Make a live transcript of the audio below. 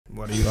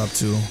What are you up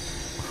to?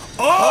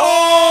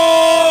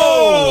 Oh!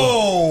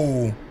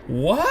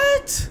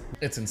 What?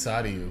 It's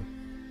inside of you.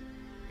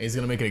 He's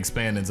gonna make it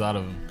expand inside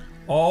of him.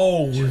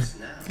 Oh,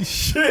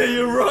 shit,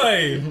 you're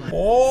right.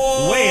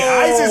 Oh, wait,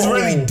 Aizen's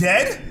really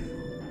dead?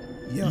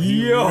 Yo,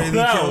 really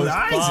that was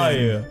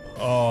fire.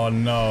 Oh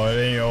no, it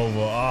ain't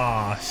over.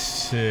 Ah,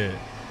 shit.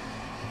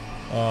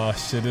 Oh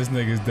shit, this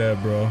nigga's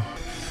dead, bro.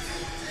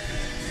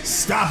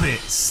 Stop it!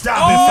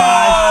 Stop it, 5!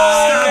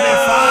 Stop it,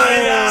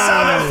 5!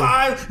 Stop it,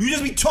 5! You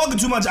just be talking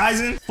too much,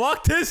 Aizen.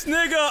 Fuck this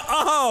nigga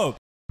up!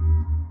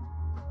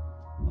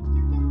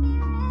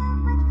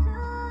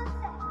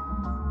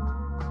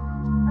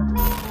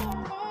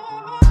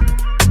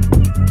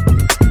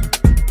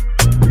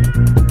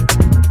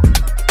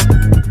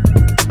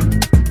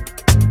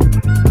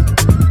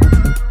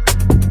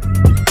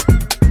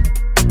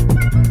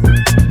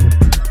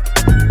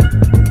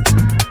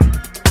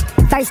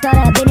 First order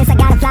of business, I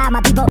gotta fly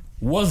my people.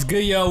 What's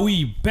good, yo?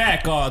 We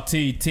back,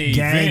 RTTV.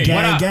 Gang,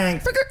 gang,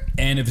 gang.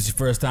 And if it's your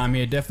first time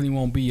here, definitely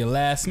won't be your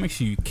last. Make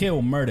sure you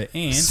kill, murder,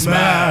 and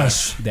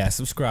smash that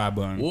subscribe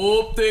button.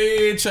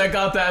 Whoop-dee! Check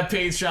out that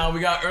Patreon. We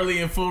got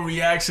early and full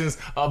reactions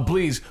of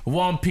Bleach,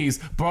 One Piece,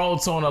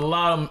 Boruto, and a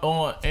lot of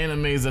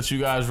animes that you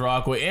guys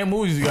rock with, and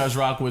movies you guys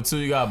rock with too.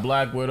 You got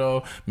Black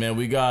Widow, man.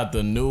 We got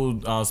the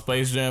new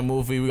Space Jam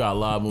movie. We got a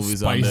lot of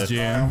movies out there. Space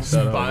Jam.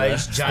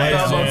 Spice Jam. I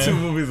about 2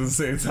 movies at the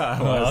same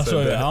time. I'll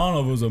show you. I don't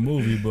know if it was a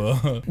movie,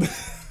 but.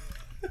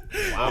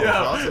 Wow,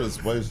 Yeah. I to the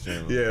Spice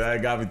Channel. Yeah,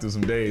 that got me through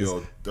some days.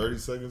 Yo, 30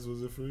 seconds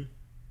was it free?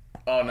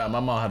 Oh no, my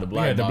mom had the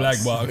black We had the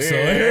box. black box.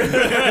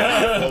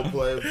 Yeah. So.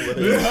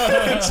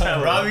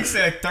 Play. Robbie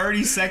said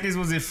 30 seconds,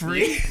 was it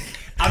free?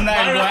 I'm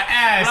not even gonna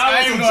ask. I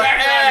ain't even gonna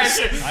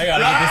ask. I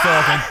gotta get this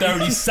off in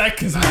 30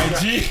 seconds, my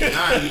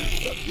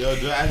G. Yo,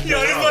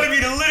 This gonna be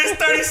the latest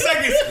 30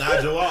 seconds.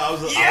 Nah, Joel, I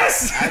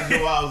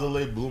was a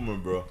late bloomer,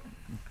 bro.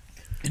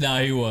 Nah,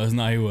 he was.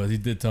 He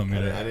did tell me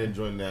that. I didn't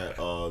join that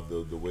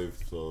the wave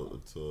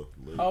till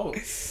late. Oh,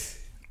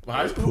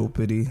 high school.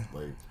 Poopity.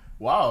 Like,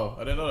 Wow,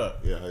 I didn't know that.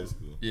 yeah, high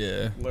school.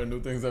 Yeah. Learn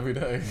new things every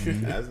day.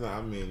 That's not.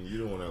 I mean, you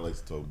don't want to like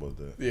to talk about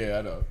that. Yeah,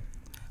 I know.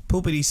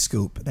 Poopity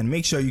scoop. And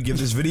make sure you give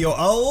this video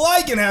a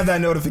like and have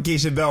that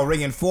notification bell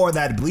ringing for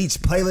that Bleach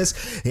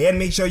playlist. And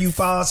make sure you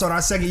follow us on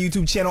our second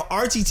YouTube channel,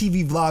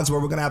 RTTV Vlogs,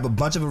 where we're going to have a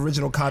bunch of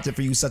original content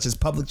for you, such as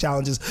public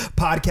challenges,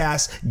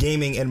 podcasts,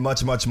 gaming, and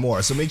much, much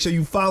more. So make sure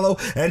you follow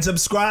and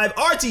subscribe.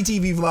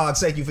 RTTV Vlogs,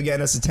 thank you for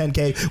getting us to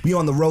 10K. We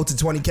on the road to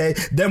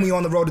 20K. Then we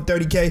on the road to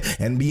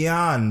 30K and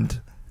beyond.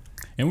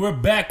 And we're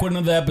back with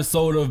another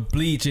episode of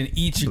Bleach and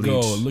Ichigo.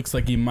 Bleach. Looks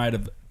like he might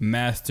have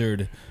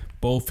mastered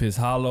both his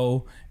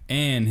Hollow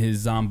and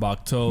his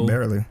Zanbakuto.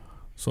 Barely.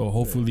 So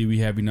hopefully we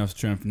have enough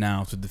strength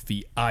now to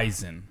defeat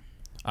Aizen.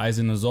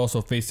 Aizen is also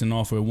facing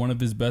off with one of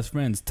his best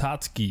friends,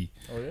 Tatsuki.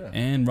 Oh yeah.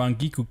 And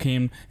Rangiku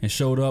came and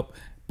showed up,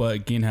 but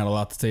again had a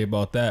lot to say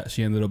about that.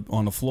 She ended up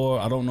on the floor.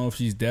 I don't know if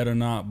she's dead or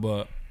not,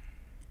 but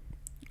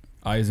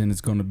Aizen is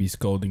gonna be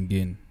scolding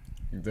Gin.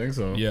 You think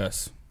so?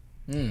 Yes.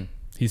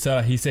 He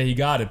said he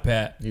got it,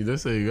 Pat. He did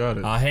say you got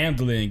it. I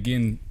handled it, and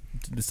Gin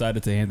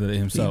decided to handle it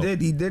himself.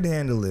 He did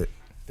handle it.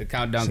 The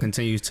countdown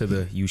continues to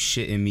the "you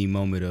shit in me"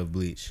 moment of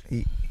Bleach.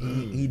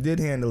 He did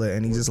handle it,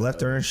 and he just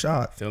left her in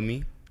shock. Feel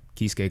me?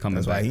 Kisuke coming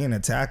That's back. why he an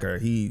attacker.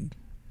 He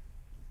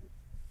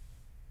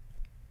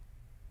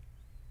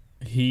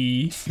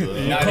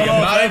Now the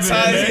amount of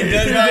times he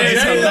does that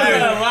is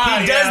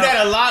hilarious. He does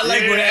that a lot.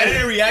 Like when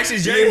editing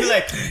reactions, Jerry be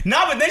like,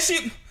 "Nah," but then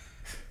she,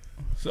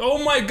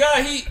 Oh my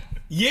God, he.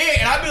 yeah,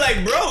 and I'd be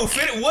like, "Bro,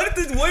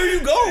 where are you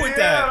going with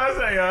that?"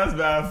 That's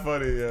bad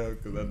funny, yeah.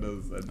 Because that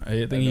does.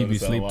 I think he'd be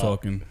sleep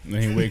talking.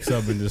 Then he wakes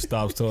up and just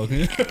stops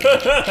talking.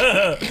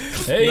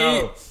 Hey,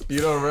 No,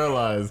 you don't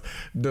realize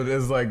that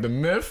it's like the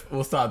myth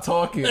will start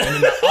talking, and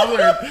then the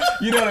other,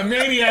 the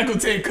maniac will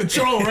take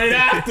control right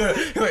after.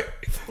 You're like,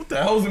 what the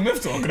hell is the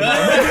myth talking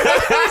about?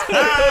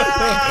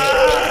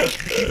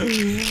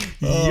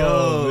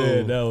 oh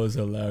man, that was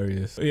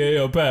hilarious. Yeah,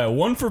 yo, Pat,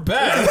 one for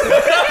Pat.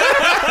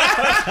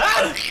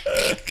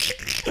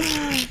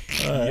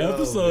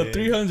 Episode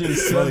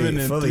 307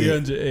 and Fully.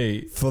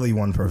 308. fully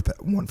one for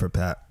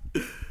Pat.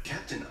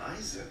 Captain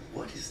Aizen,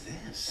 what is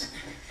this?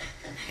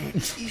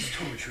 He's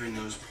torturing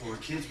those poor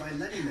kids by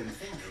letting them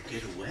think they'll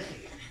get away.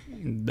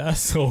 That's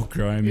so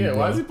grimy. Yeah, bro.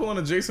 why is he pulling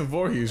a Jason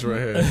Voorhees right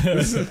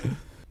here?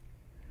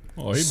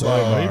 Oh, he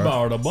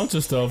borrowed a bunch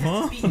of stuff,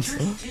 huh?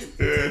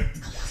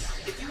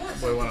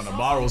 Boy went on a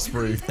borrow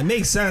spree. It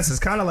makes sense. It's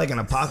kind of like an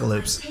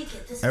apocalypse.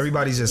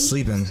 Everybody's just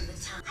sleeping. I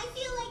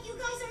feel like you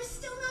guys are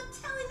still not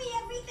telling me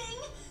everything.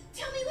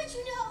 Tell me what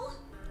you know.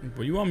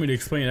 But you want me to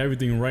explain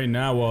everything right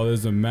now while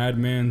there's a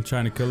madman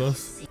trying to kill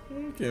us?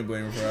 Can't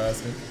blame him for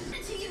asking.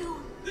 To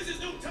you. This is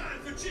no time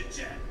for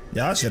chit-chat.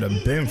 Y'all should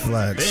have been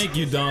flexed. Thank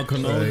you, Don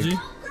Konoji.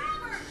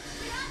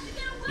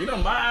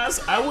 My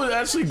ass, I would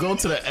actually go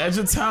to the edge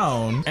of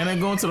town and then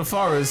go into the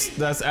forest.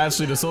 That's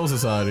actually the Soul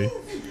Society.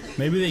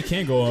 Maybe they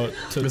can't go out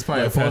to It's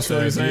probably the a force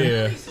field, you're saying?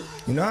 Yeah.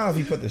 You know how if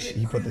he put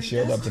the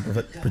shield up to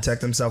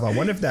protect himself? I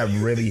wonder if that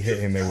really hit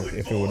him,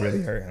 if it would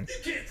really hurt him.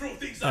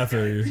 I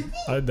feel you.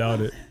 I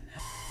doubt it.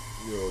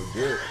 Yo,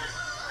 dude.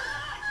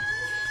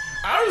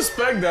 I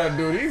respect that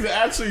dude. He's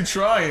actually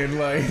trying.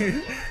 Like,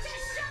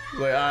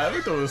 let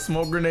me throw a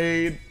smoke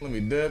grenade. Let me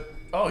dip.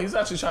 Oh, he's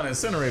actually trying to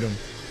incinerate him.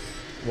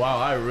 Wow,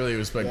 I really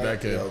respect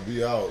that kid. Yeah,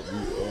 be out.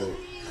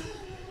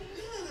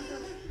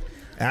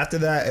 After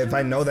that, if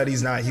I know that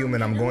he's not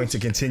human, I'm going to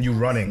continue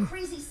running.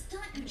 Crazy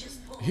stunt you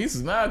just pulled.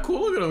 He's mad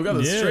cool. Look at him. Got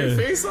a straight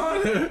face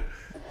on.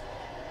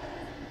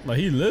 Like,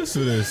 he lives for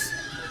this.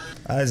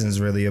 Aizen's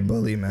really a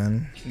bully,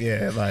 man.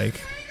 Yeah,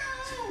 like.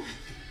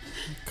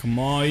 Come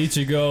on,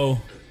 Ichigo.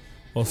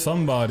 Or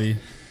somebody.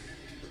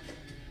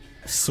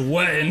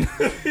 Sweating.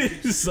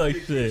 He's like,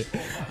 shit.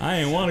 I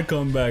ain't want to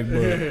come back,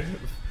 bro.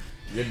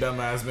 Your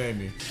dumbass made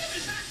me.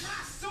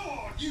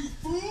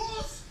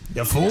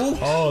 You fool?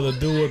 Oh, the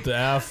dude with the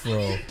afro.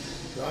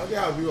 I get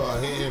how people are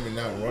hitting him and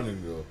not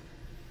running though.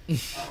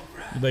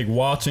 Like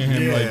watching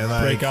him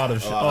break out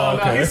of shit. Oh, Nah,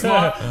 okay. he's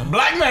smart.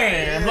 Black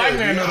man. Black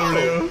man know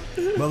the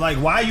real. But like,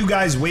 why are you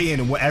guys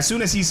waiting? As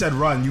soon as he said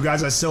run, you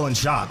guys are still in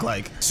shock.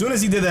 Like, as soon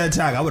as he did that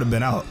attack, I would have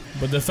been out.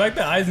 But the fact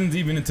that Aizen's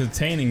even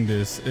entertaining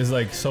this is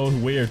like so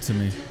weird to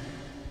me.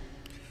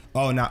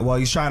 Oh, not well.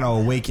 He's trying to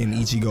awaken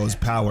Ichigo's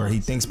power. He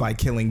thinks by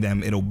killing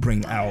them, it'll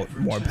bring out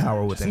more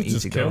power within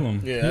Just Ichigo. kill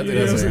him. Yeah, I think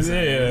that's what he's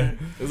yeah.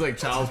 It's like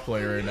child's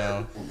play right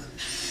now.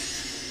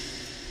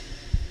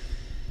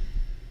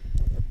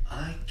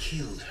 I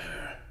killed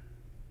her.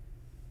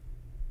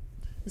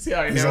 You see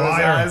how he He's a narrows his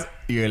liar. eyes?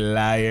 You're a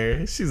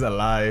liar. She's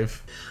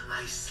alive.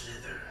 I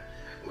slither,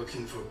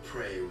 looking for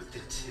prey with the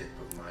tip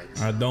of my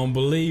tongue. I don't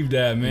believe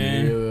that,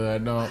 man. Yeah, I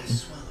know. I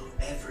swallow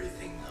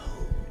everything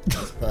whole.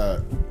 That's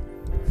Pat.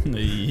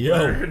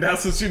 Yo.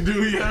 That's what you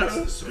do, yeah? That's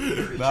the sort of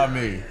creature Not I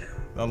me. am.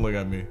 Don't look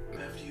at me.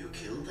 After you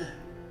kill them,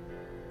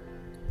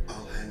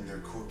 I'll hang their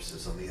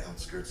corpses on the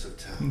outskirts of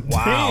town.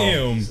 Wow.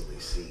 Damn. Easily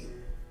seen.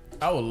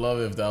 I would love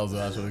it if that was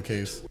actually the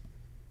case.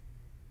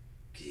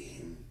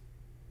 Game.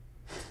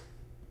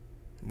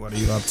 What are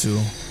you up to?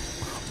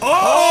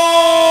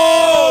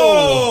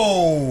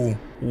 Oh!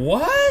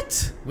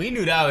 What? We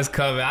knew that was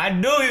coming. I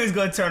knew he was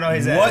gonna turn on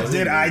his ass. What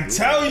did I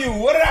tell you?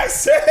 What did I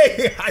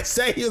say? I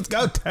say he was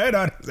gonna turn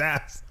on his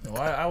ass.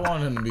 Why I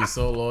want him to be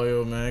so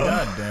loyal, man.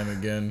 God damn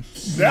again.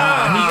 He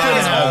got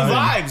his own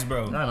vibes,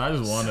 bro. Man, I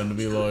just want him to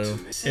be loyal.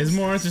 It's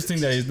more interesting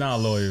that he's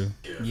not loyal.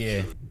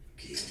 Yeah.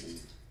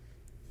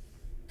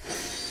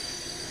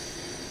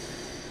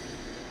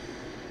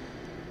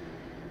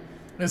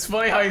 It's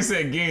funny how he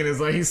said gain. It's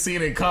like he's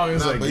seen it coming.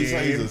 It's Nah, like but he's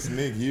like he's gain. a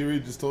snake. He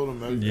already just told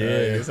him everything. Yeah,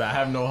 it's, I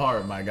have no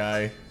heart, my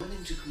guy.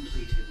 Wanting to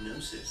complete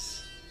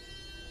hypnosis.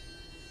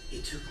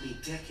 It took me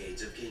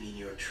decades of gaining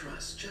your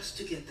trust just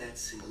to get that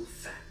single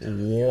fact.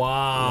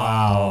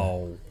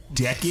 Wow.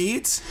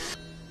 Decades?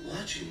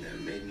 Watching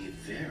them made me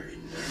very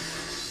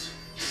nervous.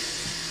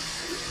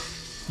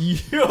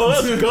 Yo,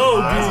 let's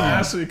go, That's dude.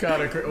 actually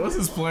kind of crazy. What's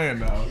his plan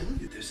now?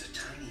 There's a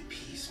tiny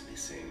piece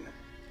missing.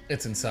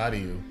 It's inside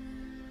of you.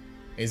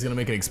 He's gonna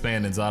make it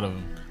expand inside of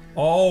him.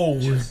 Oh,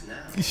 Just now.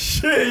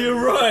 shit, you're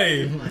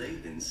right.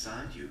 Light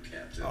inside you,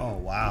 Captain. Oh,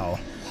 wow.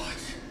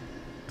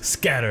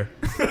 Scatter.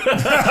 Kill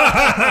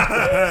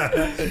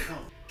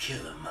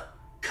him.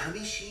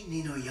 Kamishi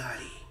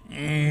Ninoyari.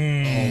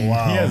 Oh,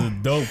 wow. He has a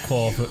dope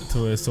call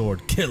to his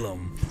sword. Kill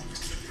him.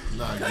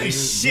 Nah, Hey,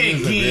 he's shit,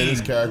 the King.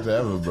 greatest character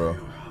ever, bro.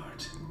 Your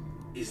heart.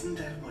 Isn't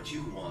that what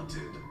you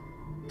wanted?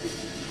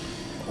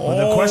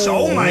 But the question,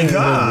 oh my He's the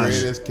gosh.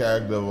 greatest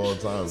character of all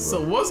time, bro.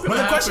 So what's But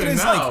gonna the question happen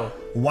is now? like,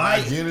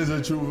 why? Gin is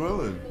a true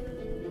villain.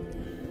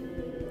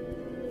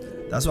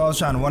 That's what I was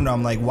trying to wonder.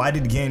 I'm like, why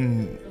did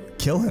Gin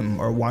kill him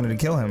or wanted to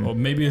kill him? Or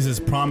maybe it's his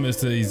promise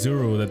to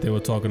Izuru that they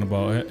were talking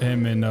about,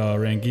 him and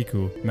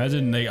Rangiku.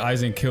 Imagine like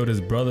Aizen killed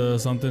his brother or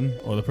something,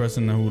 or the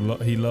person who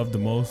he loved the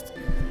most.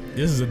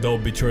 This is a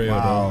dope betrayal,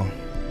 Wow. though.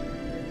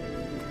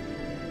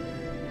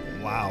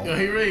 Wow. Yo,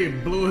 he really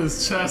blew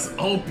his chest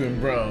open,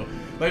 bro.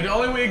 Like, the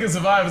only way he can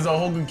survive is a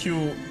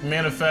Hogaku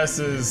manifests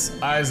his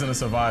Aizen to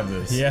survive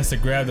this. He has to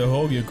grab the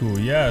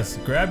Hogyaku. Yes,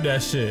 grab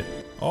that shit.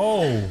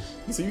 Oh.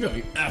 So you gotta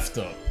be effed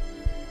up.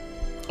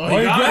 Oh, Oh,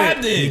 he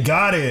grabbed He it.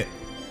 got it.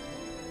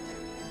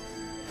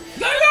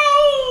 No!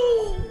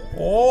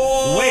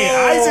 Oh. Wait,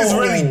 Aizen's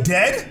really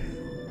dead?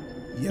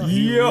 Yo,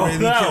 he Yo, really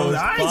that killed was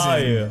Aizen.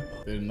 fire.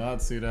 Did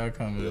not see that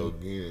coming. Yo,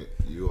 Gin,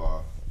 you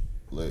are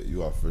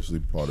officially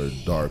part of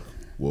Dark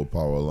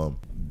Willpower alum.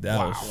 That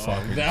was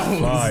fucking That was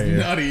fire.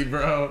 nutty,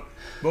 bro.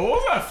 But what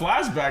was that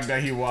flashback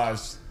that he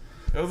watched?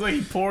 It was like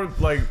he poured,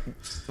 like,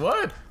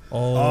 what?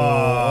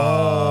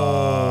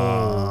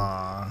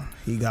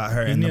 He got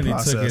hurt He in the nearly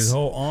process. took his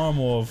whole arm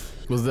off.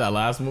 Was that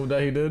last move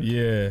that he did?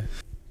 Yeah.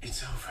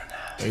 It's over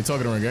now. Are you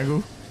talking to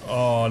Rengoku?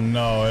 Oh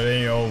no, it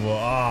ain't over.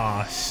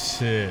 Ah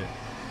shit.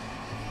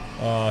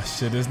 Oh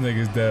shit, this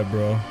nigga's dead,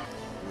 bro. Man,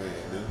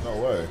 there's no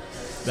way.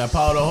 That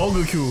power of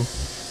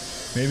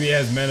Hogaku. Maybe it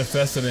has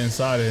manifested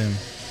inside of him.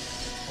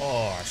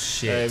 Oh Hey,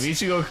 shit. if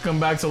Ichigo could come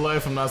back to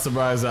life, I'm not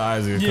surprised that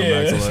Isaac would come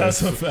Yeah, back to life.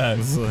 that's a fact.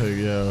 It's like,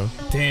 yo.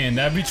 Damn,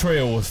 that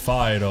betrayal was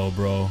fire though,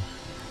 bro.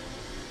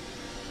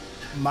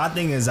 My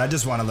thing is, I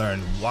just want to learn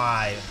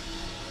why.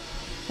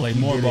 Like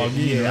more did about it.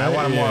 Gin, Yeah,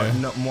 right?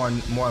 I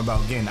want more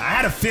about Gin. I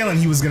had a feeling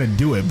he was gonna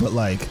do it, but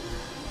like,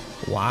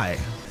 why?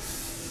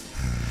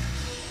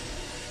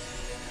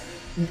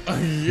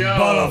 Yo,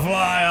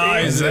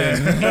 Butterfly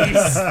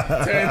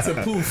Aizen. turn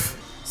to poof.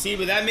 See,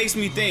 but that makes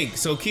me think.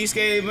 So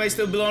Kisuke might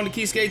still belong to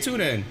Kisuke too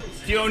then.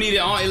 If you don't need it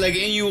on, like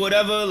in you,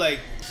 whatever, like.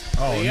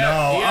 Oh He no!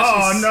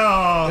 actually-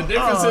 Oh no! The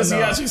difference is he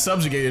no. actually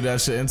subjugated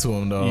that shit into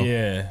him, though.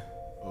 Yeah.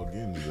 Oh,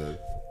 Gin's dead.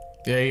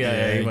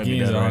 Yeah, he might be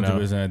Gin's dead right now.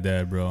 100%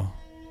 dead, bro.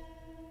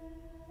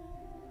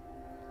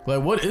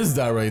 Like, what is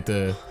that right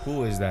there?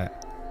 Who is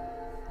that?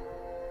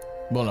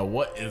 Well, no,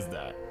 what is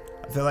that?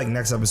 I feel like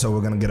next episode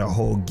we're gonna get a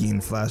whole Gin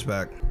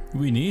flashback.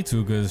 We need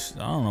to, because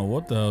I don't know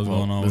what the hell's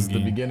going on This with is the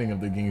Gin. beginning of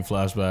the Gin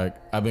flashback.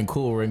 I've been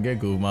cool with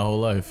Rengeku my whole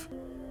life.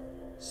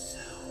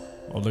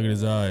 Oh, look at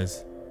his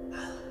eyes.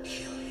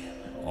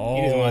 Oh.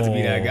 He just wanted to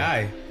be that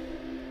guy.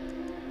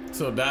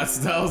 So that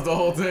was the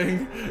whole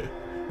thing.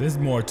 There's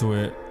more to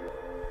it.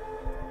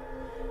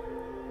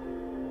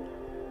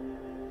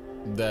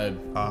 Dead.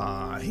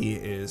 He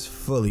is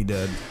fully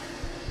dead.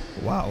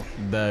 Wow.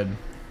 Dead.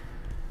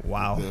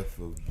 Wow. Death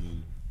of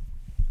Gin.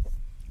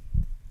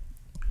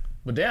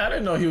 But damn, I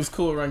didn't know he was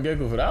cool with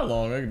Rengeku for that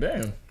long. Like,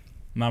 damn.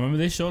 Nah, remember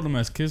they showed them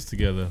as kids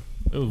together.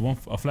 It was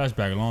a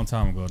flashback a long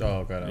time ago. Oh,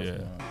 okay. That was Yeah.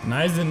 fine. And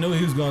Aizen knew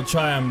he was gonna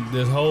try him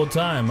this whole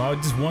time. I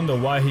just wonder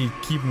why he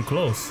keep him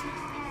close. You know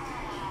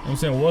what I'm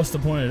saying, what's the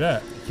point of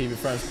that? Keep your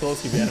friends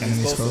close, keep your enemies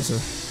Enemies closer. closer.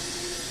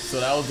 So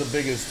that was the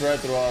biggest threat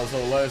throughout his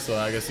whole life, so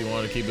I guess he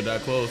wanted to keep it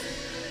that close.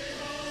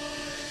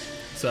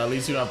 So at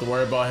least you don't have to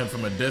worry about him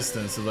from a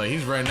distance. So like,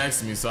 he's right next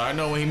to me, so I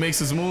know when he makes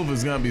his move,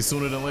 it's gonna be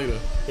sooner than later.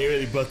 They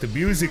really brought the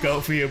music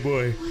out for your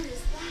boy. What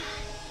is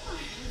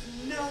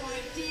that? I have no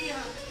idea.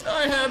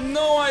 I have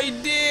no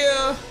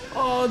idea.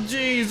 Oh,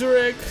 jeez,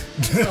 Rick.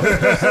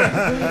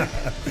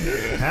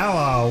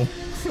 Hello.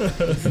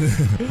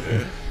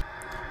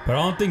 But I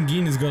don't think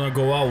Gin is gonna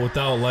go out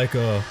without like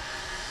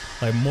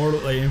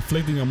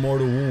inflicting a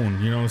mortal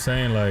wound. You know what I'm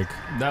saying? Like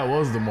That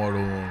was the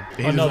mortal wound.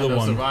 He Another just ended up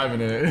one.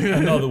 surviving it.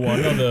 another mortal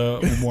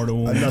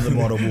wound. Another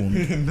mortal wound.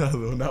 Another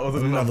one. That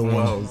wasn't Another enough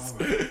one. wells.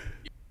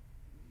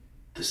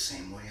 The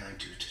same way I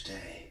do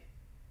today.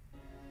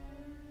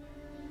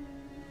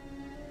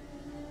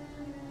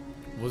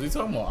 Was he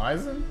talking about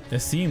Aizen? It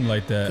seemed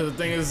like that. Because the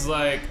thing is,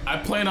 like, I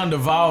plan on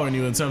devouring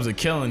you in terms of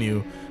killing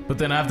you, but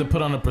then I have to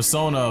put on a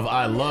persona of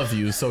I love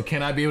you. So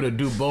can I be able to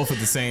do both at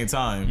the same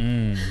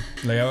time?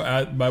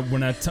 Like but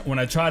when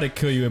I try to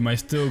kill you, am I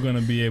still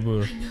gonna be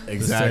able to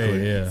Exactly.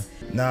 say, yeah.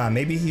 Nah,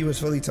 maybe he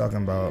was really talking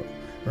about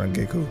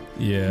Rengeku.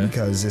 Yeah.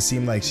 Because it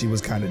seemed like she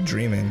was kind of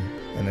dreaming,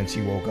 and then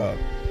she woke up.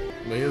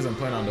 But he doesn't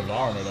plan on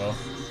devouring her though.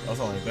 That's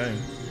the only thing.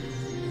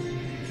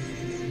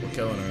 We're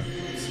killing her.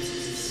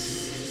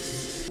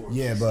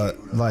 Yeah,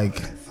 but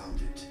like,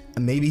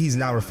 maybe he's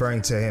not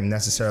referring to him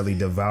necessarily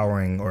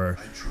devouring or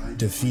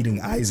defeating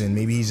Aizen.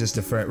 Maybe he's just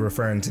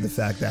referring to the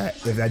fact that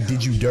if I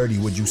did you dirty,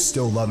 would you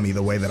still love me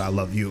the way that I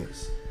love you?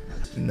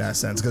 In that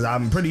sense, because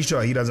I'm pretty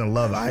sure he doesn't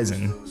love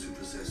Aizen. Those who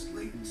possessed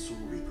latent Soul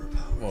Reaper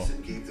powers Well,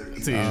 and gave their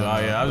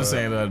I was just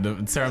saying that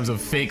in terms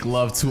of fake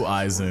love to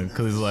Aizen,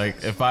 because it's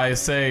like if I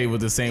say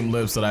with the same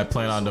lips that I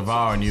plan on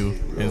devouring you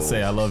and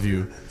say I love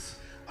you.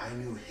 I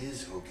knew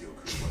his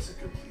Hogyoku wasn't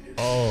completed.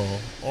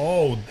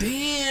 Oh,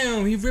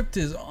 damn! He ripped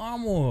his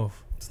arm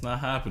off. It's not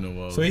happening,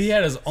 Wells. So he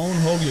had his own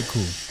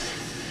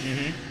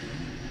Hogyoku.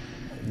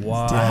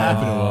 Wow. It's not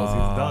happening, Wells.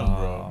 He's done,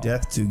 bro.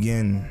 Death to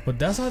Gin. But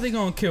that's how they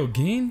gonna kill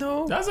Gin,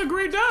 though. That's a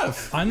great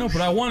death. I know,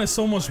 but I wanted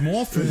so much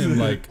more from him.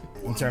 Like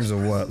In terms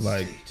of what,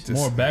 like, just,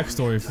 more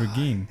backstory for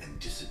Gin. And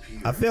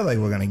disappeared. I feel like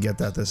we're gonna get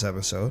that this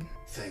episode.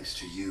 Thanks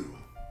to you,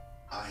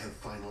 I have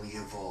finally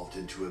evolved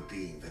into a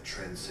being that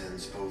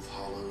transcends both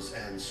Hollows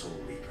and Soul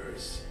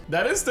Reapers.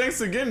 That is thanks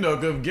to Gin though,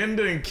 because if Gin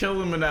didn't kill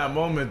him in that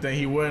moment, then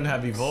he wouldn't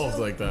have evolved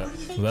like that.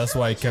 So that's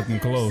why he kept him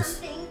close.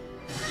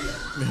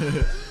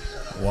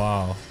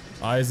 Wow.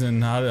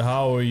 Aizen,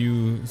 how are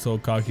you so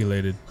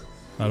calculated?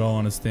 I don't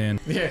understand.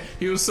 Yeah,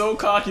 he was so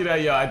cocky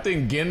that, yo, I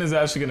think Gin is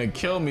actually gonna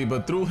kill me,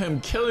 but through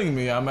him killing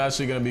me, I'm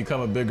actually gonna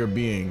become a bigger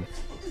being.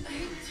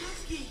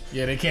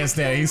 Yeah, they can't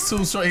stand it. He's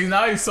too strong.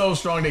 He's so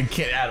strong they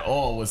can't at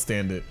all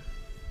withstand it.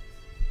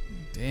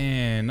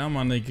 Damn, now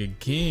my nigga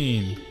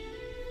Gin.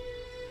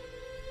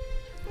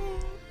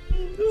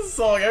 This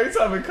song, every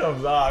time it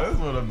comes on, this is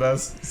one of the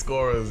best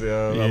scorers,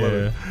 yo. I love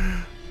it.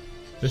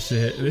 This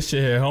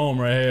shit hit home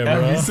right here, bro.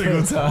 Every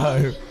single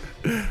time.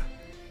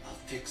 I'll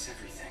fix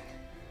everything,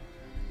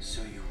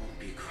 so you won't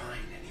be crying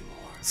anymore.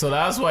 So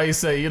that's why he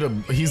said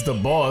he's the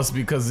boss,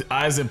 because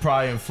Aizen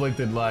probably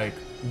inflicted like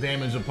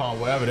damage upon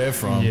wherever they're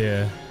from.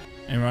 Yeah.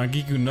 And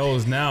Rangiku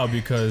knows now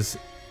because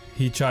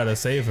he tried to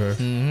save her.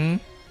 Mm-hmm.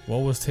 What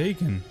was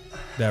taken?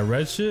 That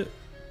red shit?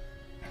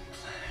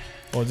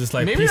 Or just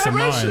like Maybe peace that of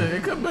red mind? shit.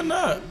 It could have been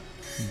that.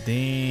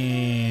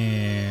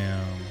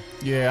 Damn.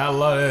 Yeah, I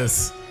love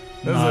this.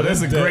 This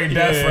is a death- great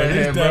death right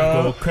this here, death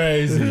bro. go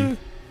crazy.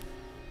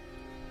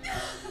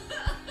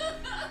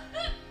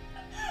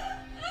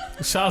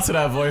 Shout out to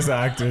that voice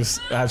actress.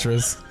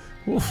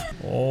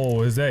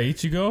 Oh, is that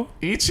Ichigo?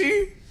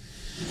 Ichi?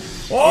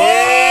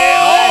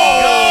 Oh!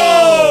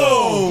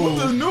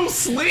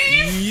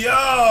 sleeve?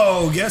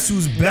 Yo, guess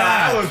who's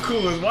back? That was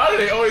cool. Why do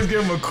they always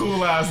give him a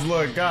cool ass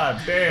look?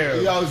 God damn.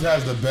 He always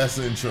has the best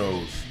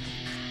intros.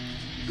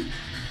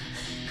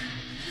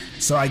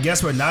 So I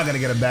guess we're not gonna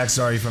get a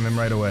backstory from him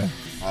right away.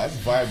 That's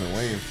what I've been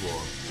waiting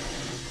for.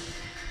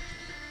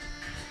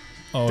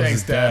 Oh,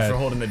 Thanks, his Dad, for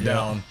holding it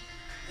down.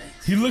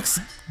 He looks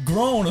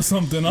grown or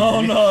something. I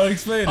don't know how to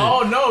explain it.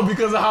 Oh no,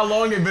 because of how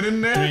long they've been in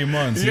there? 3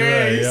 months.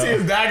 Yeah, Right, you see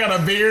his dad got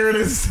a beard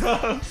and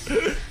stuff.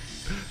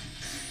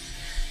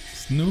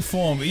 It's new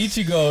form.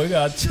 Ichigo, he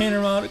got a chain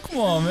around it. Come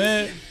on,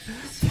 man.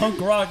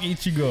 Punk rock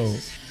Ichigo. I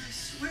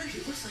swear he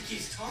looks like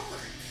he's taller.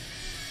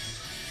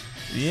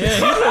 Yeah,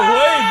 he look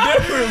way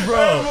different, bro.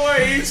 Oh boy,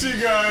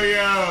 Ichigo,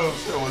 yo.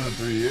 That wasn't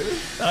 3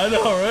 years. I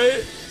know,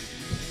 right?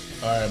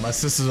 Alright, my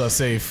sisters are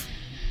safe.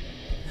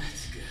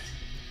 That's good.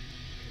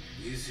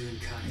 Yuzu and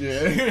Kai.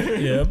 Yeah.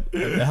 Yep.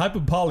 The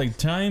hyperbolic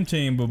time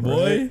chamber,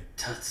 boy.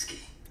 Tutsuki.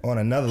 On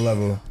another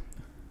level,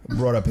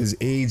 brought up his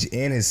age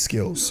and his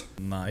skills.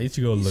 Nah,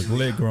 Ichigo look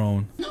lit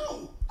grown.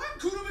 No! I'm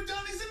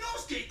Kurumadani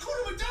Zanosuke!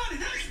 Kurumadani,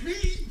 that's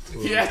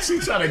me! He actually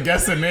tried to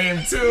guess a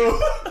name too.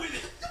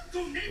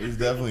 It's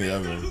definitely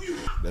Evan.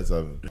 That's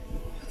Evan.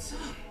 What's up?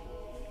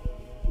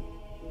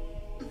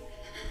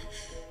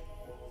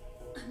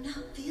 I'm not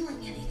feeling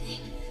anything.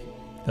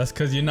 That's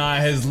cause you're not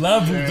at his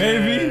level,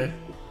 baby.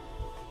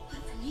 But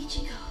from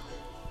Ichigo,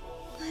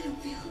 I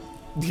don't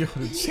feel. Yo,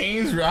 the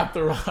chains wrapped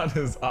around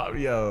his arm.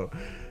 Yo.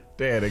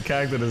 Damn, the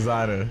character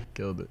designer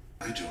killed it.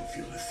 I don't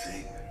feel a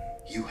thing.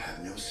 You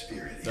have no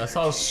spirit. That's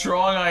how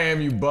strong I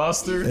am, you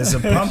bastard. It's a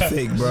pump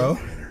fake, bro.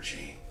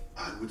 Energy.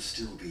 I would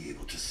still be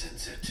able to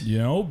sense it.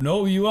 Nope,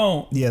 no, you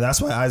won't. Yeah, that's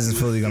why Aizen's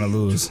fully gonna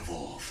lose.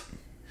 Evolve.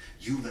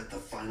 You let the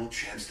final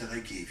chance that I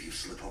gave you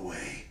slip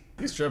away.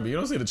 He's tripping. You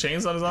don't see the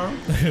chains on his arm?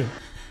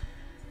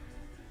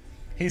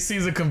 He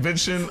sees a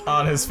conviction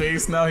on his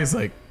face now. He's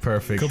like,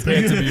 perfect.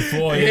 Compared to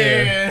before,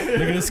 yeah. Yeah.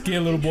 Look at the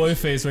scared little boy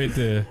face right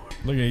there.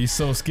 Look at, he's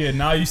so scared.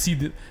 Now you see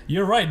the.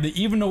 You're right.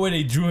 Even the way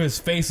they drew his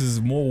face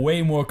is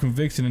way more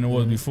conviction than it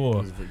was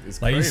before.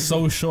 It's Like crazy. he's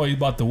so sure he's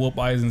about to whoop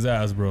Aizen's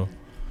ass, bro.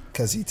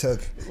 Cause he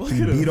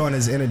beat on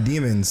his inner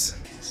demons.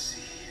 I can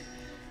see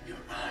your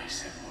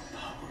eyes have more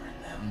power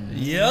in them.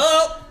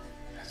 Yup.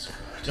 That's good.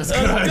 Let's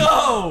Let's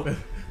go.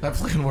 That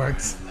fucking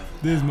works.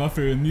 This is my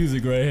favorite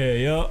music right here.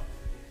 Yup.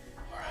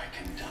 Or I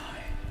can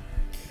die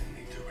and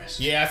leave the rest.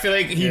 Yeah, I feel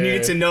like he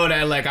needed to know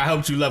that, like, I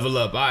helped you level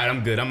up. All right,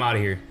 I'm good. I'm out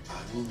of here.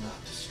 I will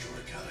not destroy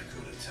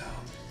Katakura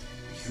Town.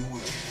 You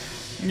will.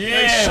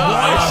 Yeah,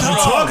 You're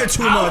talking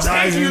too much,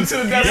 take you Aizen. to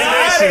the Get destination.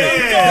 out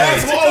of here.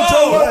 That's what I'm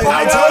talking about.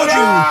 I told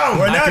you,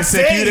 we're I not can take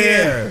you staying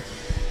there.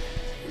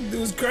 here.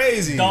 Dude's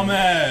crazy.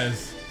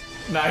 Dumbass.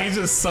 Nah, he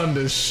just sunned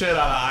the shit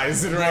out of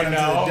Aizen right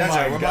now. Oh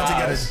my We're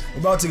god.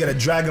 about to get a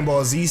Dragon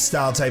Ball Z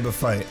style type of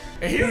fight.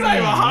 And he's not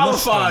even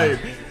holified.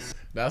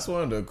 That's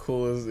one of the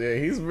coolest. Yeah,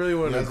 he's really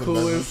one of That's the the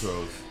coolest. best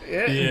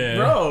intros. Yeah,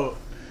 bro.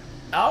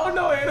 I don't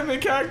know anime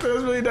character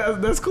that's really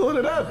that's cooler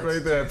than that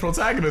right there,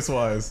 protagonist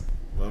wise.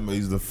 Remember,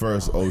 he's the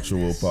first Ultra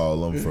Willpower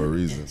alum for a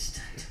reason.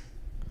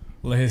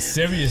 Like his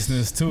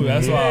seriousness too.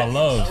 That's what I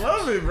love. I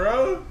love it,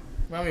 bro.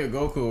 Remind me of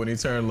Goku when he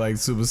turned like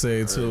Super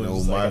Saiyan 2.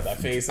 Just like got that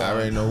face I on.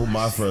 already know who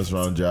my first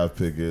round draft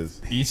pick is.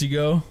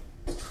 Ichigo.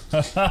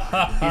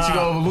 Ichigo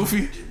over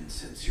Luffy. Didn't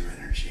sense your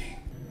energy.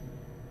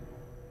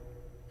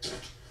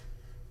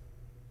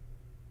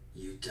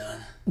 You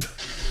done?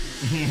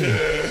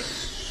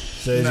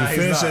 Says Nah, you he's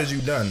finish, not. says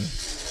you done.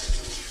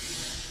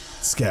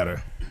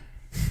 Scatter.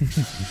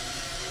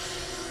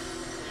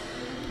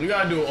 We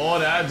gotta do all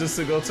that just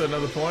to go to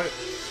another point.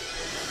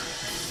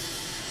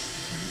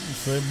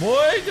 Say,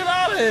 boy, get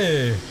out of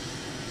here.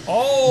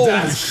 Oh,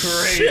 That's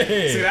crazy.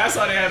 shit. See, that's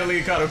how they had to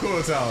leave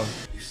Katakura Town.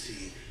 You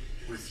see,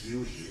 with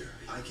you here,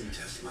 I can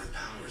test my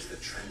powers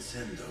that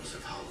transcend those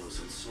of Hollows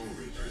and Soul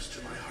Reapers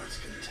to my heart's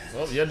content.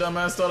 Well, your dumb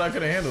ass thought I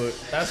couldn't handle it.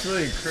 That's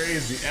really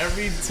crazy.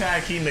 Every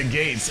attack he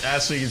negates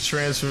actually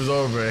transfers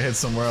over and hits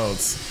somewhere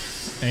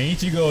else. And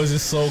Ichigo is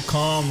just so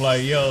calm,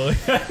 like, yo,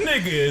 that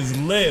nigga is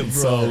lit,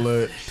 bro. So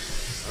lit.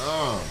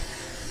 What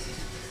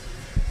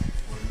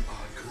an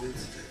odd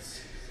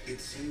coincidence. It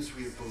seems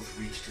we have both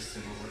reached a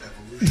similar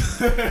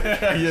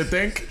evolution. You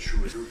think?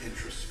 True through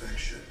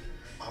introspection.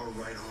 Our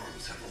right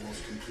arms have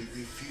almost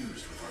completely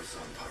fused with our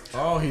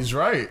Zanpakuto. Oh, he's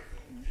right.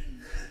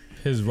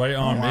 His right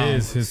arm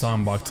is his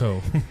Zanpakuto.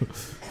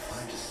 If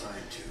I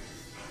decide to,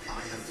 I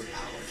have the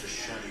power to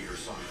shatter your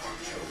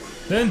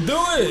Zanpakuto. Then do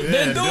it.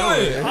 Then do do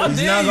it. it. How He's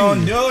dare not you?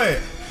 gonna do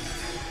it.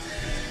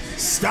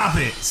 Stop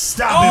it.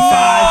 Stop it,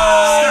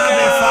 Five. Stop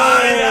it,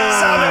 Five.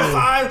 Stop it,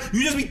 Five.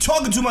 You just be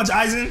talking too much,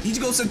 Aizen.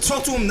 Ichigo said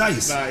talk to him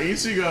nice. Nah,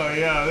 Ichigo,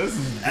 yeah,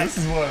 this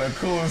is one of the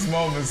coolest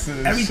moments to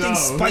this Everything's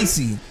show.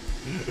 spicy.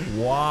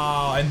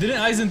 Wow. And didn't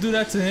Aizen do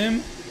that to him?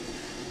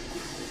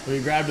 When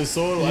he grabbed his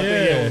sword, I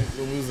Yeah. think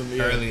he was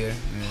losing Earlier.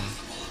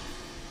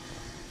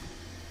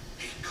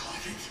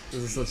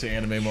 This is such an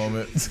anime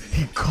moment.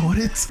 He caught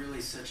it. Really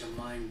such a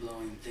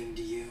mind-blowing thing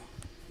to you?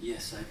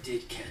 Yes, I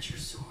did catch your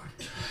sword.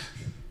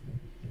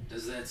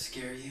 Does that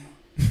scare you?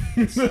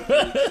 Something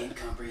you can't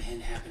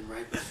comprehend happened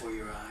right before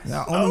your eyes.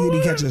 Not only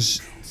did he catch us,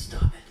 Don't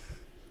stop it.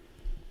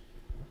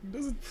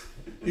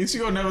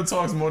 Ichigo never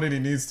talks more than he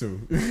needs to.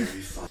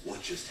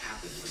 What just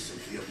happened was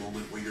simply a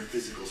moment where your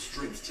physical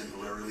strength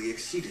temporarily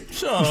exceeded.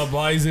 Shut up,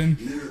 Aizen.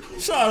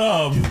 Miracles Shut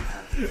up. do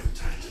happen from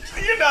time to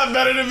time. You're not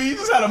better than me. You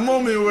just had a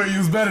moment where you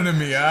was better than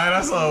me, alright?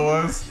 That's all it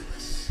was.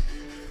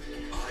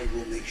 I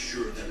will make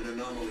sure that an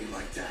anomaly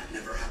like that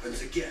never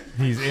happens again.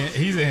 He's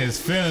in his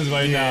feelings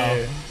right now.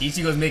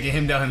 Ichigo's making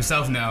him down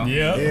himself now.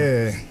 Yep.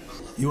 Yeah.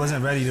 He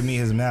wasn't ready to meet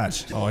his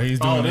match. Oh, he's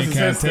doing this is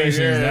his thing,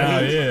 incantations now.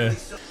 yeah. Yeah.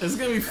 It's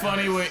gonna be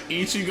funny when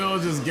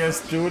Ichigo just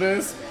gets through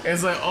this.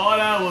 It's like all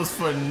that was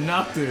for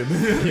nothing.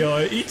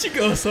 Yo,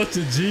 Ichigo's such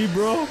a G,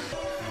 bro.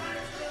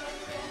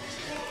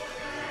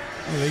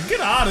 Like, get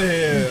out of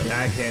here.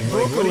 I can't.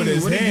 Broke Like, what with do you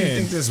his think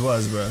hand. this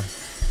was, bro?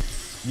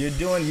 You're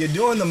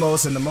doing the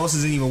most, and the most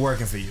isn't even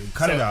working for you.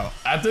 Cut it out.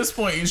 At this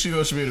point,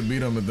 Ichigo should be able to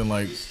beat him within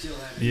like Still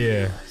haven't Yeah.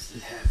 realized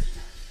it happened.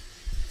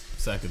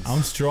 seconds.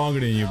 I'm stronger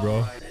than you,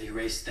 bro. That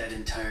erased that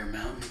entire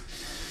mountain.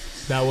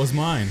 That was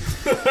mine.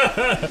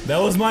 That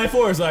was my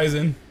force,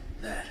 Aizen.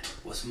 That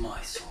was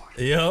my sword.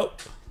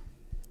 Yep.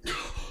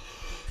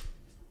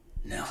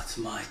 Now it's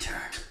my turn.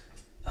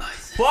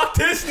 Aizen. Fuck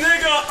this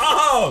nigga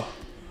up.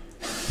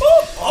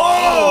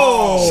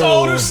 Oh!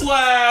 Shoulder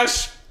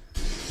slash.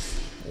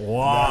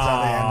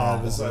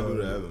 Wow. That's how I do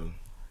to Evan.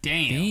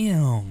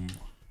 Damn.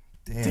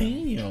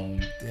 Damn.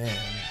 Damn.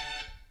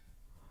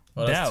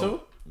 Oh, that's two?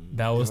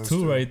 That was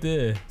two right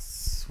there.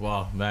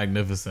 Wow,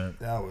 magnificent.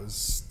 That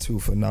was two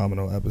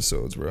phenomenal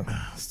episodes, bro.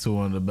 It's two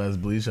one of the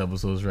best Bleach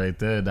episodes right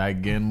there.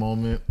 That Gin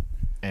moment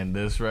and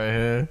this right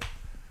here.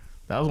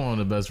 That was one of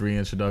the best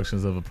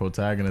reintroductions of a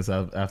protagonist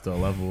after a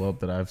level up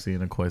that I've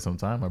seen in quite some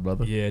time, my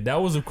brother. Yeah, that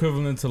was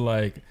equivalent to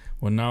like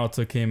when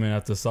Naruto came in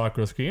after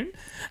Sakura screamed,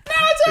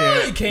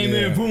 Naruto! He came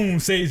in, boom,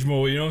 Sage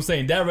Mode. You know what I'm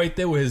saying? That right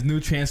there with his new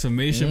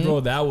transformation, bro,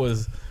 that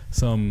was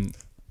some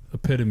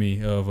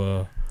epitome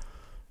of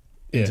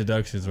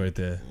introductions right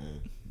there.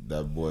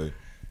 That boy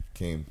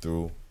came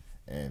through,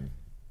 and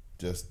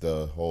just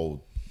the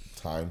whole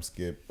time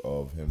skip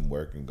of him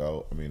working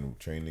out,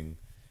 training,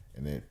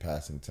 and then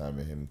passing time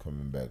and him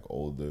coming back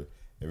older.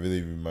 It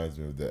really reminds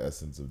me of the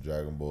essence of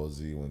Dragon Ball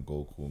Z when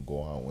Goku and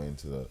Gohan went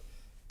into the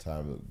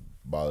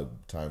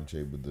time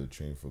chamber to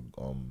train for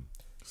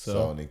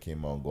Cell, and they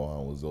came out and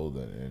Gohan was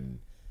older, and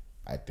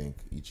I think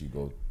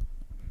Ichigo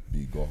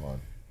beat Gohan.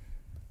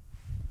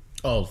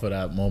 Oh, for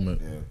that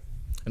moment. Yeah.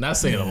 And that's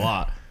saying a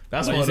lot.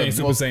 That's What one you of the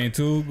saying, Super Saiyan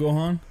 2,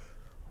 Gohan?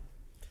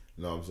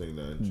 No, I'm saying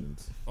the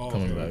entrance.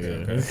 coming back.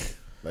 Yeah.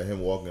 Like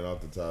him walking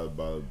out the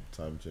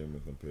time chamber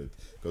compared,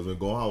 because when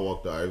Gohan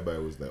walked out, everybody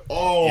was like,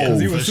 "Oh, Because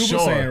he was for Super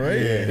sure. Saiyan,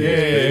 right?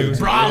 Yeah,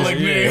 brolic,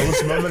 man. It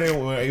was, remember they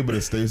were able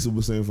to stay Super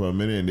Saiyan for a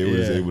minute, and they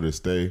was Yeah. able to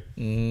stay.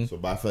 So,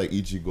 but I feel like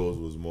Ichigo's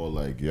was more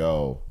like,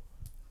 "Yo,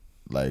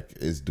 like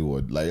it's do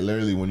it." Like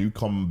literally, when you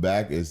come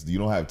back, it's you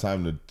don't have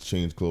time to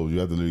change clothes. You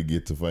have to literally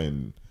get to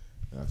fighting.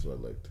 That's what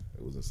I liked.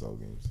 It was in Cell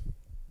games.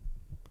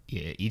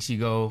 Yeah,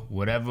 Ichigo,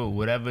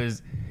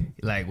 whatever's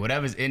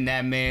in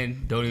that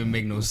man don't even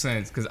make no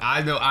sense. Cause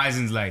I know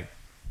Aizen's like,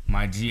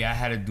 my G, I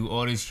had to do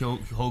all this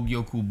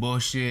Hogyoku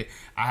bullshit.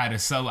 I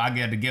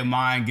got to get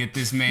mine, get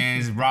this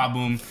man's, rob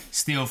him,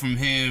 steal from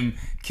him,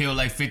 kill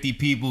like 50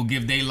 people,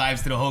 give their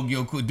lives to the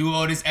Hogyoku, do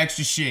all this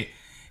extra shit.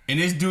 And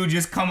this dude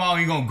just come out and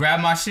he gonna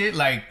grab my shit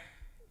like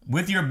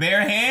with your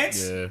bare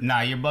hands? Yeah.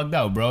 Nah, you're bugged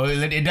out, bro.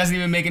 It doesn't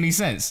even make any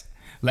sense.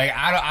 Like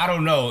I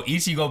don't know.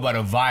 Ichigo about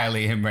to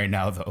violate him right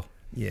now though.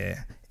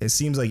 Yeah, it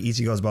seems like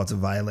Ichigo's about to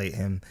violate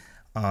him.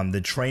 The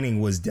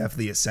training was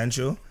definitely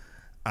essential.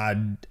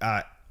 I'm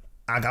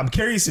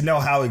curious to know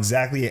how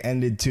exactly it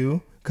ended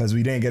too, because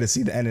we didn't get to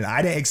see the ending.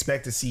 I didn't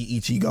expect to see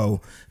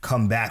Ichigo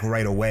come back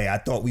right away. I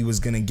thought we was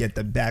gonna get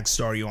the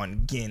backstory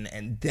on Gin,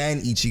 and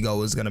then Ichigo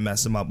was gonna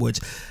mess him up. Which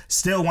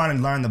still want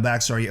to learn the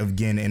backstory of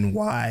Gin and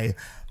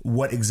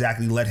what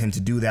exactly led him to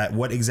do that.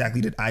 What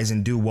exactly did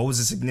Aizen do? What was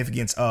the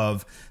significance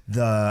of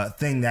the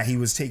thing that he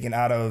was taken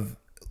out of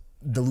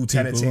the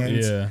lieutenant's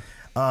hands? Yeah.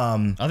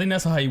 I think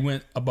that's how he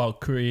went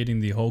about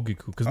creating the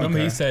Hogyoku. Because remember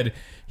he said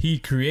he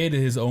created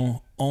his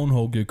own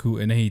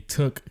Hogyoku and then he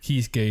took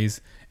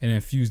Kisuke's and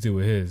infused it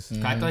with his.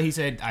 I thought he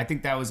said, I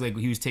think that was like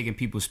he was taking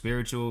people's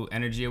spiritual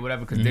energy or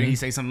whatever. Because didn't he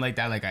say something like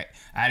that? Like I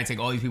had to take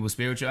all these people's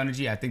spiritual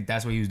energy. I think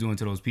that's what he was doing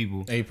to those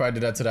people. And he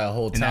probably did that to that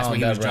whole And that's town what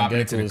he was that dropping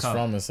into Rengoku the was cup.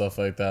 from and stuff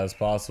like that as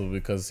possible,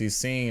 because he's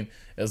seen,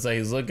 it's like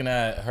he's looking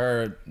at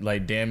her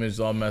like damaged,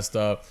 all messed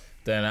up.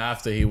 Then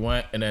after he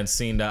went and then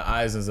seen that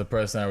Aizen's the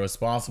person that's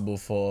responsible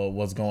for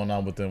what's going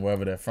on with them,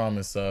 wherever they're from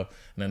and stuff.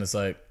 And then it's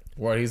like,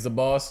 where he's the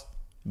boss,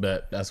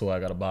 bet that's why I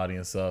got a body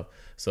and stuff.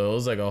 So it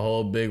was like a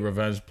whole big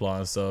revenge plot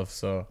and stuff.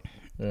 So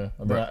yeah,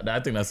 I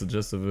think that's the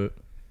gist of it.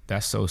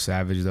 That's so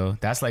savage though.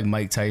 That's like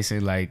Mike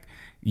Tyson. Like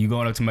you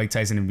going up to Mike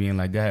Tyson and being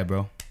like, go ahead,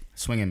 bro.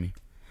 Swing at me.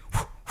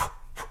 All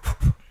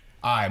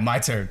right, my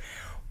turn.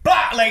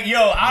 Bah! Like,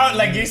 yo, I don't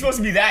like you're supposed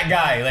to be that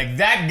guy. Like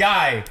that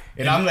guy.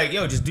 And I'm like,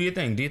 yo, just do your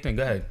thing. Do your thing.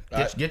 Go ahead.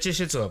 Get your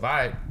shits off. All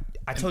right.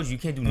 I told you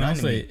can't do nothing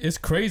to me. It's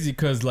crazy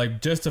because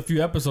like just a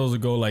few episodes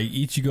ago, like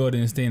Ichigo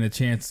didn't stand a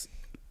chance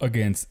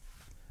against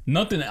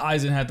nothing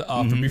Aizen had to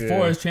offer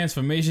before his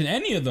transformation,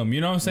 any of them.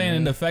 You know what I'm saying?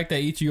 And the fact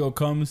that Ichigo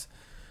comes,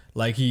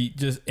 like he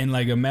just in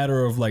like a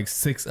matter of like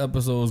 6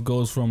 episodes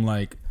goes from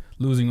like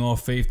losing all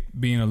faith,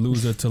 being a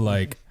loser to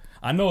like,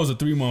 I know it's a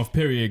 3-month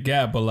period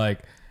gap, but like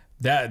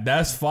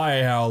that's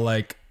fire how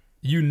like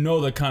you know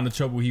the kind of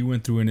trouble he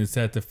went through in his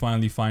head to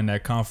finally find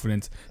that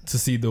confidence to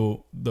see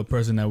the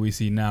person that we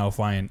see now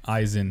find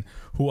Aizen,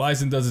 who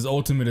Aizen does his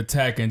ultimate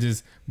attack and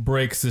just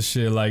breaks the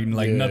shit like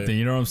nothing.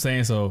 You know what I'm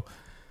saying? So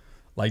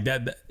like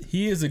that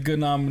he is a good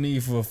nominee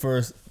for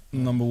first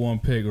number 1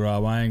 pick,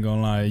 Rob. I ain't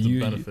gonna lie.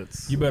 You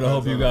better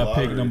hope you got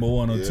pick number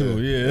 1 or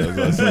 2. Yeah. As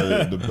I said,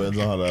 it depends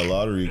on how that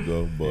lottery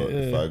go. But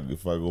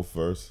if I go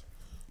first,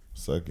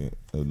 second,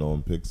 if no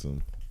one picks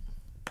him.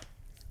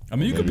 I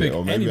mean, you could pick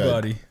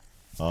anybody.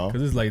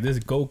 Because it's like this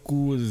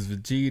Goku, this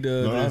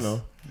Vegeta. No, I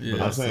know.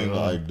 Yeah, I'm saying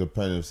like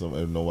depending if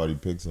nobody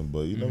picks him,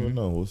 but you never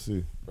know. We'll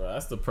see. Bro,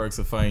 that's the perks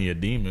of fighting your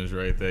demons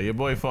right there. Your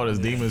boy fought his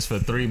demons for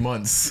 3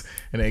 months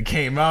and then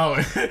came out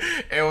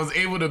and was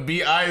able to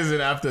beat Aizen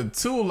after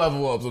 2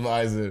 level ups of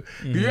Aizen.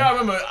 You gotta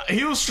remember,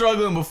 he was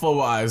struggling before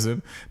with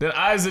Aizen. Then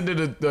Aizen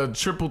did the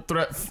triple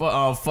threat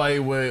fight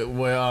with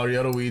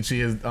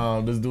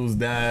Yoruichi, this dude's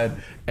dad,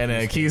 and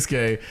then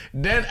Kisuke.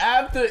 Then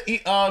after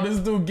this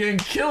dude Gin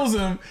kills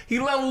him, he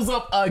levels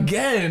up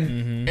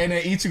again, and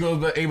then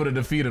Ichigo's able to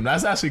defeat him.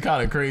 That's actually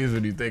kind of crazy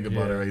when you think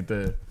about it right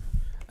there.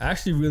 I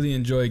actually really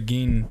enjoy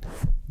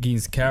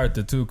Gin's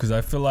character too, because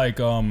I feel like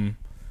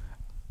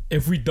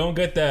if we don't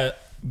get that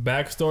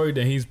backstory,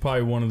 then he's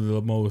probably one of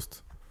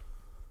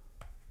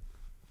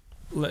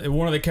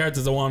the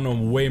characters I want to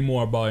know way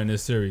more about in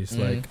this series.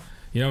 Like,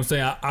 you know what I'm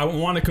saying? I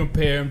want to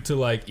compare him to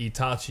like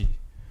Itachi.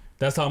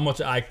 That's how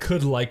much I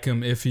could like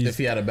him if he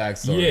had a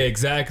backstory. Yeah,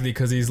 exactly,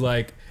 because he's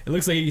like, it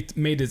looks like he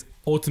made his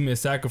ultimate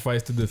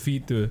sacrifice to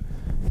defeat the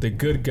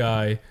good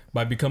guy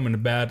by becoming the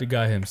bad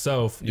guy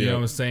himself. You know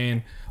what I'm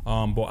saying?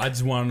 But I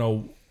just want to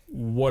know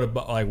what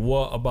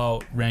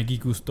about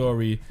Rangiku's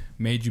story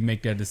made you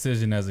make that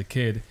decision as a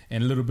kid,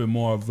 and a little bit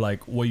more of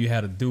like what you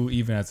had to do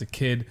even as a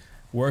kid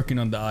working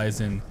on the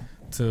Aizen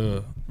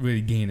to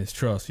really gain his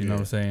trust. You know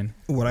what I'm saying?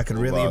 What I could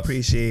really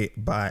appreciate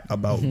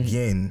about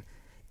Gin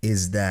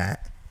is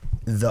that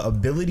the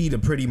ability to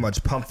pretty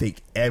much pump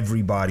fake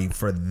everybody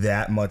for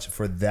that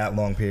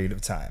long period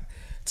of time,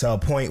 to a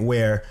point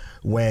where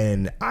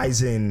when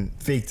Aizen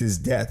faked his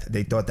death,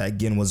 they thought that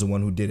Gin was the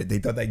one who did it. They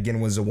thought that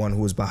Gin was the one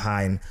who was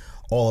behind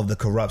all of the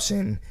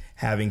corruption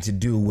having to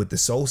do with the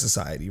Soul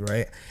Society,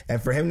 right?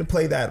 And for him to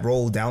play that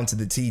role down to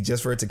the T,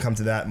 just for it to come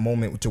to that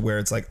moment to where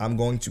it's like, I'm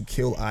going to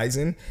kill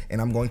Aizen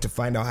and I'm going to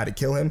find out how to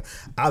kill him.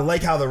 I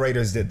like how the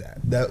writers did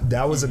that.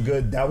 That was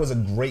a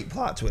great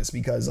plot twist,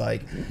 because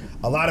like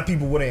a lot of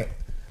people wouldn't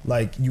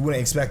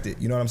expect it.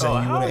 You know what I'm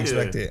saying? You wouldn't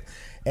expect it.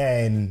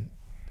 And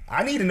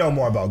I need to know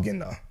more about Gin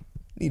though.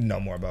 Gin.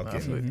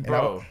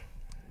 Bro,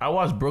 I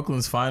watched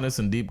Brooklyn's Finest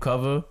and Deep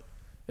Cover.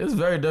 It's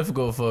very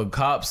difficult for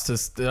cops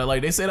to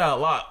like, they say that a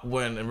lot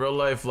when in real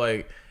life,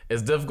 like,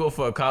 it's difficult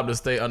for a cop to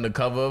stay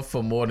undercover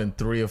for more than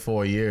 3 or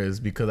 4 years,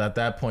 because at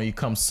that point you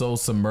come so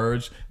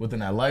submerged within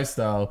that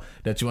lifestyle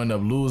that you end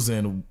up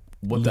losing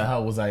what the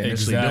hell was I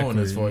initially doing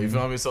this for. You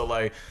feel me? So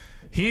like,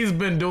 he's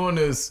been doing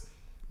this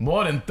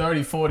more than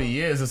 30, 40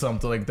 years or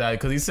something like that,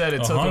 because he said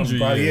it took him.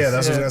 Yeah,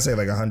 that's what I was gonna say,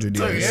 like 100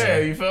 years. Yeah,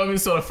 you feel me?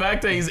 So the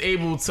fact that he's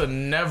able to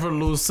never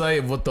lose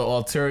sight of what the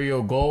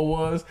ulterior goal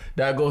was,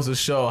 that goes to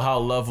show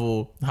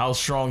how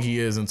strong he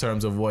is in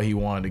terms of what he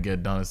wanted to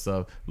get done and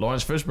stuff.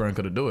 Lawrence Fishburne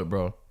could have do it,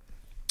 bro.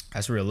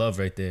 That's real love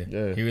right there.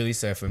 Yeah. He really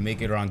said, for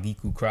making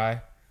Rangiku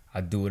cry,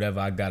 I do whatever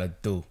I gotta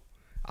do.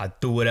 I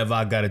do whatever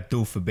I gotta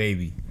do for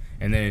baby.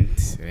 And then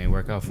it didn't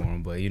work out for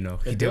him, but you know,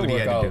 he did what he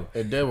had to do.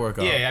 It did work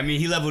out. Yeah, I mean,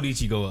 he leveled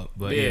Ichigo up,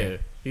 but yeah.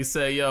 He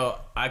said, yo,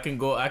 I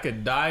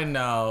could die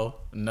now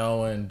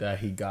knowing that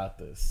he got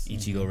this.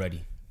 Ichigo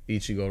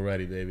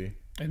ready, baby.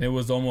 And it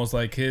was almost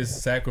like his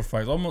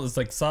sacrifice. Almost, it's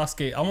like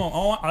Sasuke.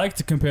 I like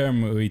to compare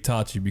him with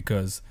Itachi,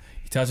 because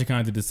Itachi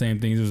kind of did the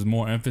same thing. There was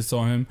more emphasis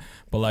on him,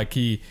 but like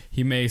he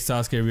made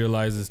Sasuke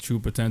realize his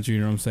true potential. You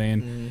know what I'm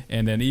saying?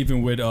 And then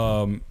even with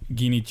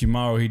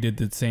Ginichimaru, he did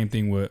the same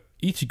thing with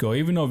Ichigo,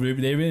 even though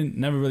they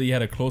never really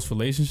had a close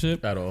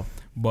relationship at all.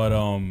 But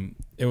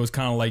it was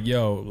kind of like,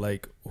 yo,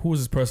 like, who's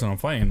this person I'm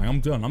fighting? Like,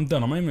 I'm done. I'm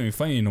not even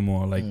fighting no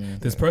more. Like,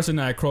 this person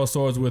that I crossed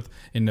swords with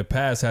in the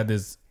past had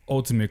this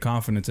ultimate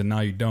confidence, and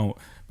now you don't,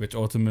 which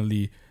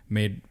ultimately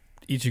made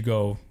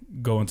Ichigo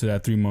go into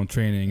that 3-month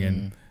training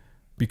and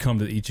become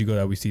the Ichigo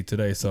that we see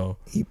today. So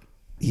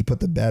he put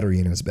the battery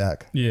in his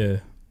back. Yeah.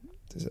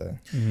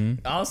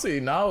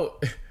 Honestly, now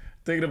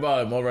thinking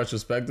about it more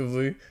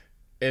retrospectively,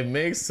 it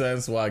makes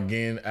sense why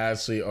Gin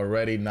actually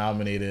already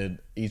nominated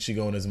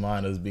Ichigo in his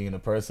mind as being a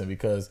person,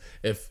 because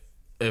if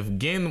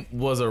Gin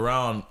was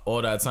around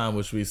all that time,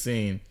 which we've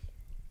seen,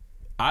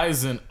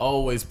 Aizen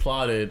always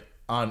plotted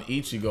on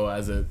Ichigo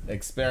as an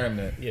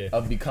experiment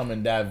of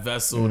becoming that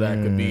vessel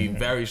that could be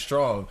very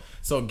strong.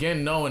 So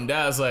Gin knowing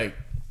that, is like,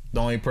 the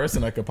only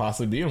person that could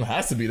possibly be him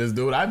has to be this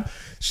dude.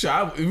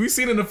 We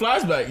seen in the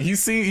flashback.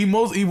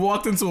 He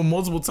walked into him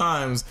multiple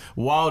times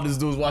while this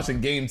dude was watching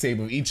game tape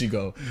of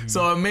Ichigo.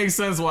 So it makes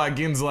sense why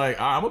Gin's like,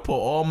 I'm gonna put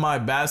all my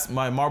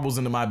marbles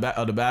into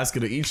the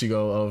basket of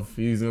Ichigo. Of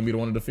he's gonna be the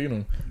one to defeat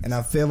him. And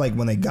I feel like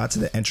when they got to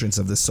the entrance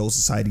of the Soul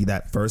Society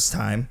that first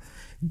time,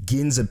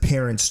 Gin's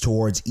appearance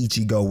towards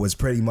Ichigo was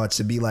pretty much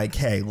to be like,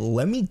 hey,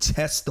 let me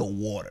test the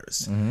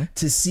waters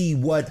to see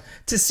what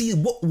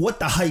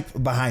the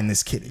hype behind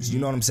this kid is. You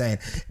know what I'm saying?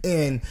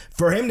 And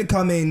for him to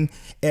come in,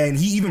 and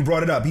he even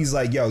brought it up. He's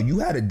like, yo, you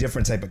had a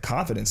different type of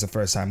confidence the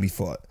first time we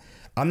fought.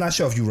 I'm not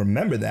sure if you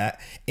remember that.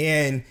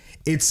 And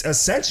it's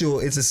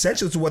essential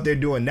to what they're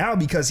doing now,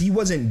 because he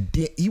wasn't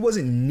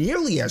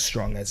nearly as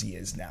strong as he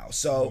is now.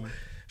 So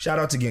shout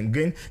out to Gin.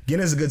 Gin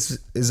is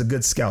a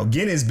good scout.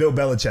 Gin is Bill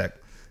Belichick.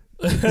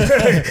 He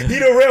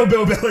the real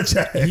Bill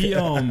Belichick.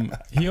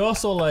 He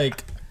also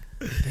like,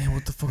 damn,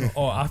 what the fuck?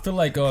 Oh, I feel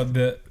like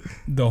the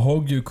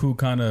Hogyoku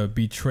kind of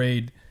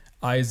betrayed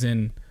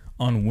Aizen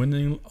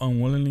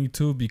unwillingly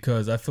too,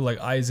 because I feel like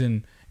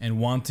Aizen and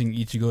wanting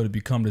Ichigo to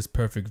become this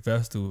perfect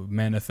vessel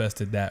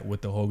manifested that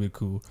with the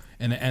Hogyoku,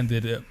 and it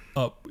ended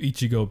up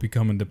Ichigo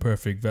becoming the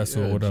perfect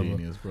vessel or whatever.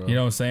 Genius, bro. You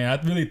know what I'm saying? I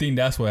really think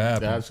that's what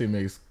happened. That actually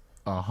makes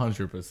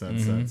 100%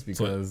 sense,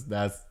 because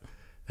that's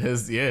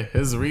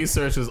his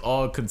research is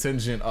all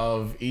contingent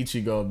of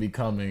Ichigo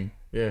becoming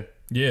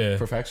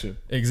perfection.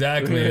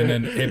 Exactly. And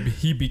then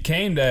he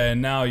became that, and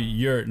now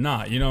you're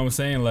not. You know what I'm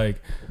saying? Like,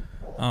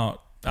 I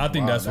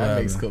think that's what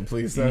makes happened.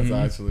 complete sense.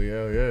 Actually,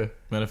 yeah.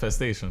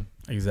 Manifestation.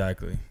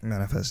 Exactly.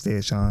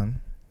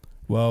 Manifestation.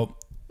 Well,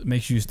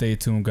 make sure you stay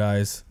tuned,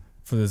 guys,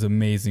 for this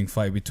amazing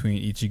fight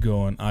between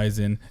Ichigo and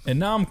Aizen. And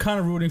now I'm kind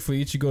of rooting for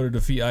Ichigo to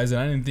defeat Aizen.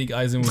 I didn't think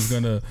Aizen was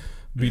gonna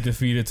be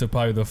defeated to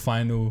probably the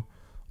final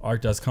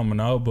arc that's coming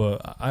out,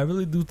 but I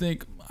really do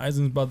think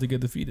Aizen's about to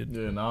get defeated.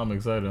 Yeah, now I'm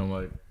excited. I'm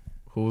like,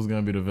 who's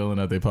gonna be the villain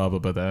that they pop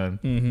up at the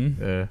end?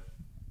 Yeah,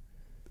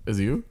 is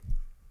it you?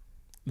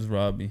 It's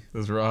Robbie.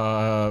 It's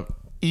Rob.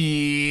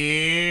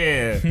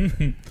 Yeah.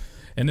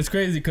 And it's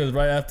crazy because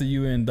right after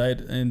you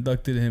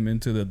inducted him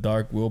into the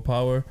dark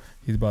willpower,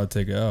 he's about to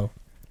take it out.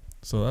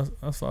 So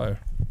that's fire.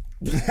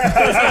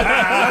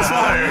 That's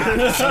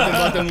fire. Something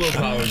about them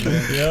willpowers,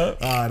 man. Yeah.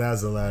 Ah,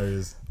 that's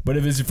hilarious. But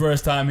if it's your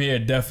first time here,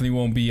 it definitely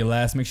won't be your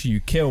last. Make sure you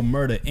kill,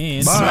 murder,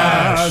 and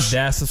smash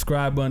that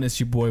subscribe button. It's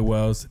your boy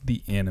Wells,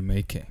 the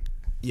Anime King.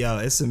 Yo,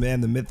 it's the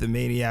man, the myth, the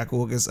maniac,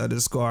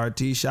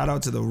 August_RT. Shout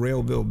out to the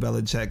real Bill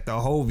Belichick, the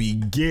Hovey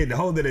Gid,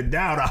 holding it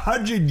down.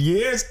 100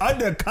 years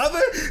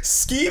undercover,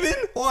 scheming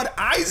on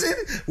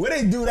Aizen. Where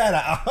they do that?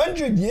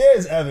 100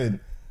 years, Evan.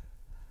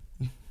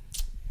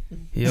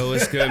 Yo,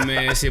 what's good,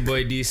 man? It's your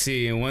boy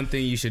DC, and one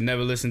thing you should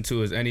never listen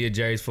to is any of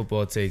Jerry's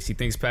football takes. He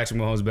thinks Patrick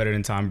Mahomes better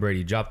than Tom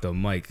Brady. Drop the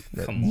mic.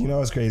 Come on. You know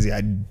what's crazy?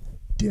 I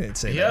didn't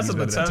say He that. has the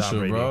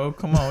potential, bro.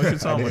 Come on, what you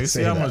talking about? You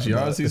see how much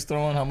yards he's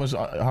throwing?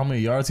 How many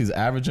yards he's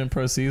averaging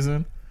per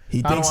season?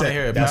 He thinks that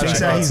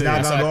he's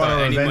not gonna go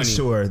on a revenge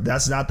tour.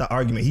 That's not the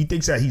argument. He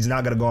thinks that he's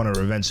not gonna go on a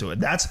revenge tour.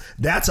 That's an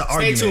argument.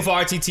 Stay tuned for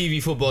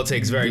RTTV football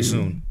takes very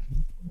soon.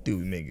 Dude,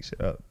 we making shit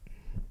up.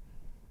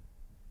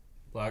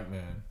 Black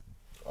man.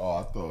 Oh,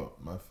 I thought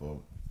my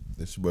fault.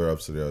 They should wear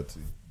Robcityrt.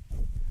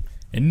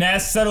 And that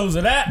settles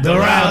it at The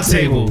round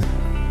table.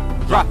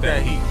 Drop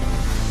that heat.